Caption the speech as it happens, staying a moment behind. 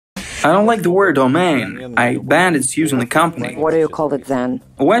I don't like the word domain. I banned its use in the company. What do you call it then?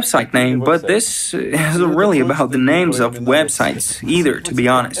 A website name, but this isn't really about the names of websites either, to be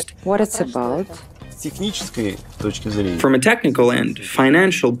honest. What it's about? From a technical and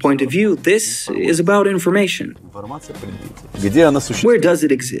financial point of view, this is about information. Where does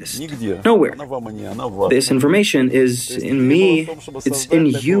it exist? Nowhere. This information is in me, it's in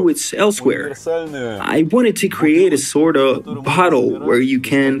you, it's elsewhere. I wanted to create a sort of bottle where you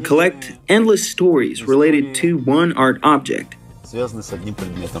can collect endless stories related to one art object.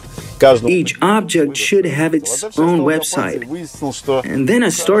 Each object should have its own website. And then I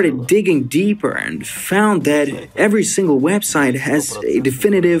started digging deeper and found that every single website has a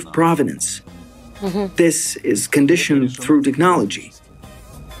definitive provenance. This is conditioned through technology.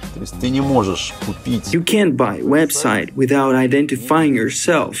 You can't buy a website without identifying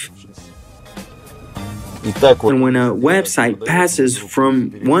yourself. And when a website passes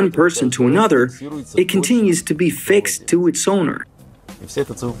from one person to another, it continues to be fixed to its owner.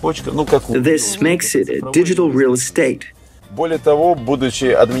 This makes it a digital real estate.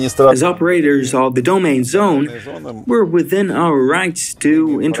 As operators of the domain zone, we're within our rights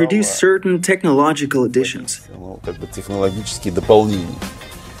to introduce certain technological additions.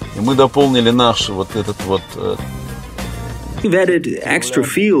 We've added extra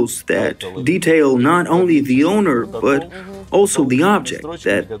fields that detail not only the owner, but also the object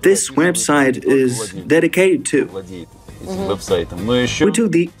that this website is dedicated to. We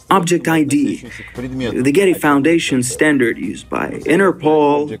took the Object ID, the Getty Foundation standard used by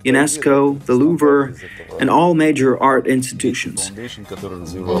Interpol, UNESCO, the Louvre, and all major art institutions.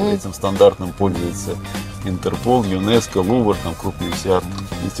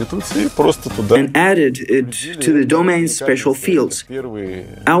 And added it to the domain's special fields.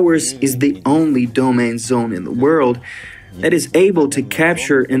 Ours is the only domain zone in the world that is able to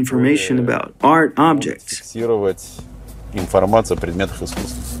capture information about art objects.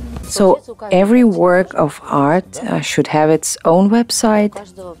 So every work of art should have its own website?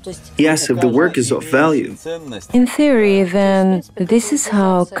 Yes, if the work is of value. In theory, then, this is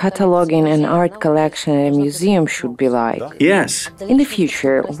how cataloging an art collection at a museum should be like. Yes. In the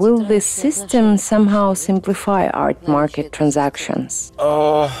future, will this system somehow simplify art market transactions?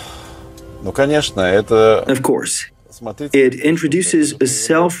 Of course. It introduces a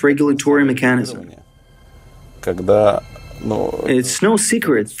self-regulatory mechanism. It's no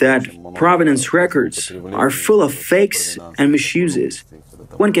secret that provenance records are full of fakes and misuses.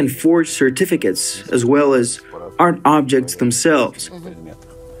 One can forge certificates as well as art objects themselves.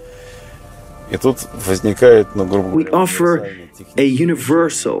 We offer a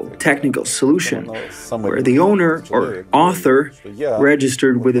universal technical solution where the owner or author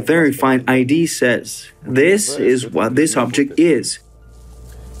registered with a verified ID says, "This is what this object is."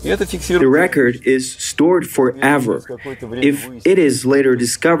 The record is stored forever. If it is later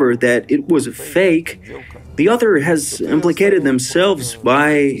discovered that it was a fake, the author has implicated themselves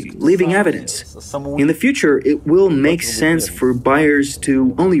by leaving evidence. In the future, it will make sense for buyers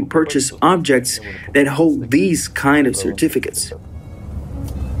to only purchase objects that hold these kind of certificates.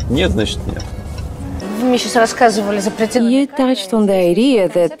 You touched on the idea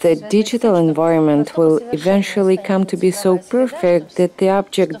that the digital environment will eventually come to be so perfect that the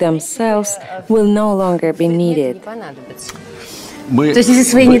objects themselves will no longer be needed.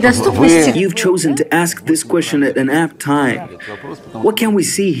 You've chosen to ask this question at an apt time. What can we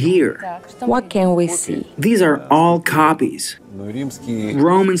see here? What can we see? These are all copies.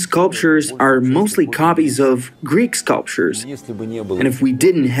 Roman sculptures are mostly copies of Greek sculptures. And if we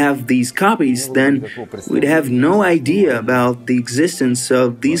didn't have these copies, then we'd have no idea about the existence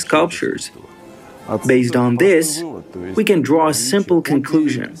of these sculptures. Based on this, we can draw a simple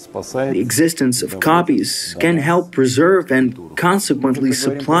conclusion. The existence of copies can help preserve and consequently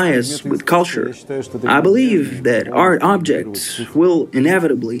supply us with culture. I believe that art objects will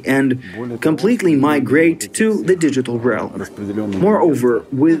inevitably and completely migrate to the digital realm. Moreover,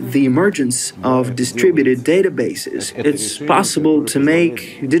 with the emergence of distributed databases, it's possible to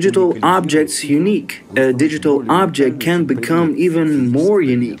make digital objects unique. A digital object can become even more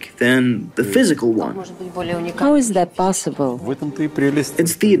unique than the physical one. How is that possible?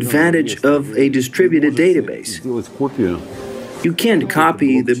 It's the advantage of a distributed database. You can't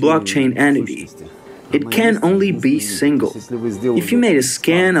copy the blockchain entity. It can only be single. If you made a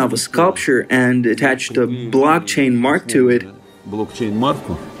scan of a sculpture and attached a blockchain mark to it,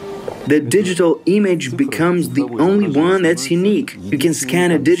 the digital image becomes the only one that's unique. You can scan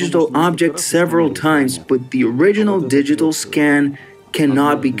a digital object several times, but the original digital scan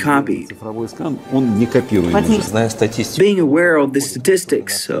cannot be copied. Being aware of the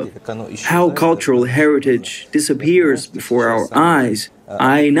statistics of how cultural heritage disappears before our eyes,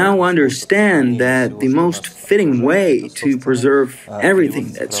 I now understand that the most fitting way to preserve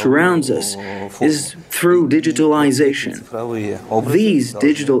everything that surrounds us is through digitalization. These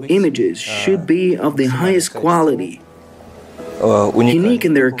digital images should be of the highest quality, unique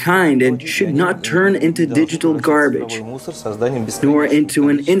in their kind, and should not turn into digital garbage, nor into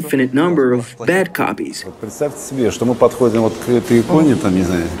an infinite number of bad copies.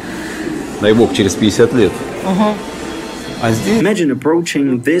 Imagine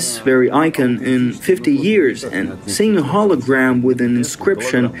approaching this very icon in 50 years and seeing a hologram with an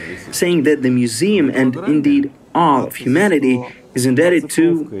inscription saying that the museum and indeed all of humanity is indebted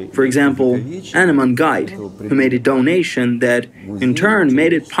to, for example, Animan Guide, who made a donation that in turn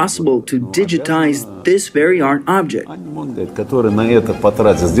made it possible to digitize this very art object.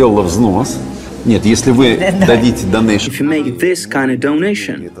 If you make this kind of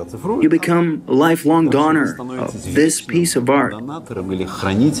donation, you become a lifelong donor of this piece of art. What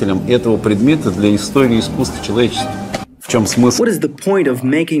is the point of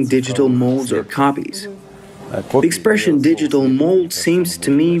making digital molds or copies? The expression digital mold seems to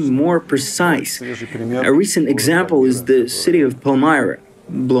me more precise. A recent example is the city of Palmyra,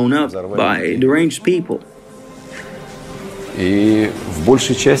 blown up by deranged people.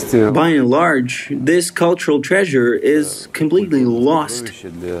 By and large, this cultural treasure is completely lost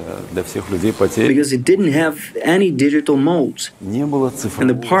because it didn't have any digital molds. And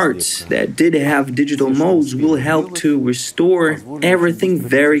the parts that did have digital molds will help to restore everything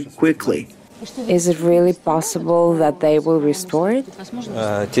very quickly. Is it really possible that they will restore it?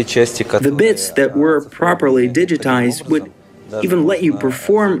 The bits that were properly digitized would even let you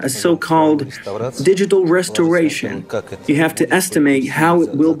perform a so-called digital restoration. You have to estimate how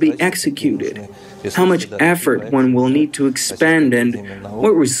it will be executed, how much effort one will need to expend, and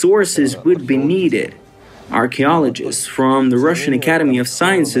what resources would be needed. Archaeologists from the Russian Academy of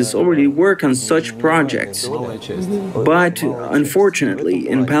Sciences already work on such projects. But unfortunately,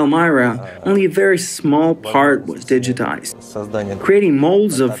 in Palmyra, only a very small part was digitized. Creating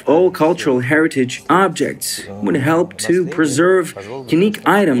molds of all cultural heritage objects would help to preserve unique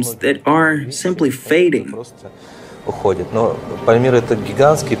items that are simply fading.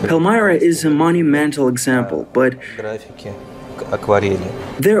 Palmyra is a monumental example, but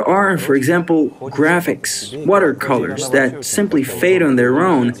there are, for example, graphics, watercolors that simply fade on their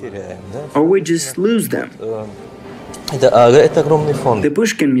own, or we just lose them. The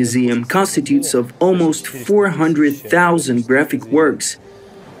Pushkin Museum constitutes of almost 400,000 graphic works,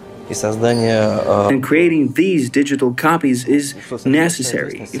 and creating these digital copies is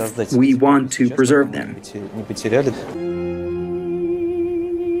necessary if we want to preserve them.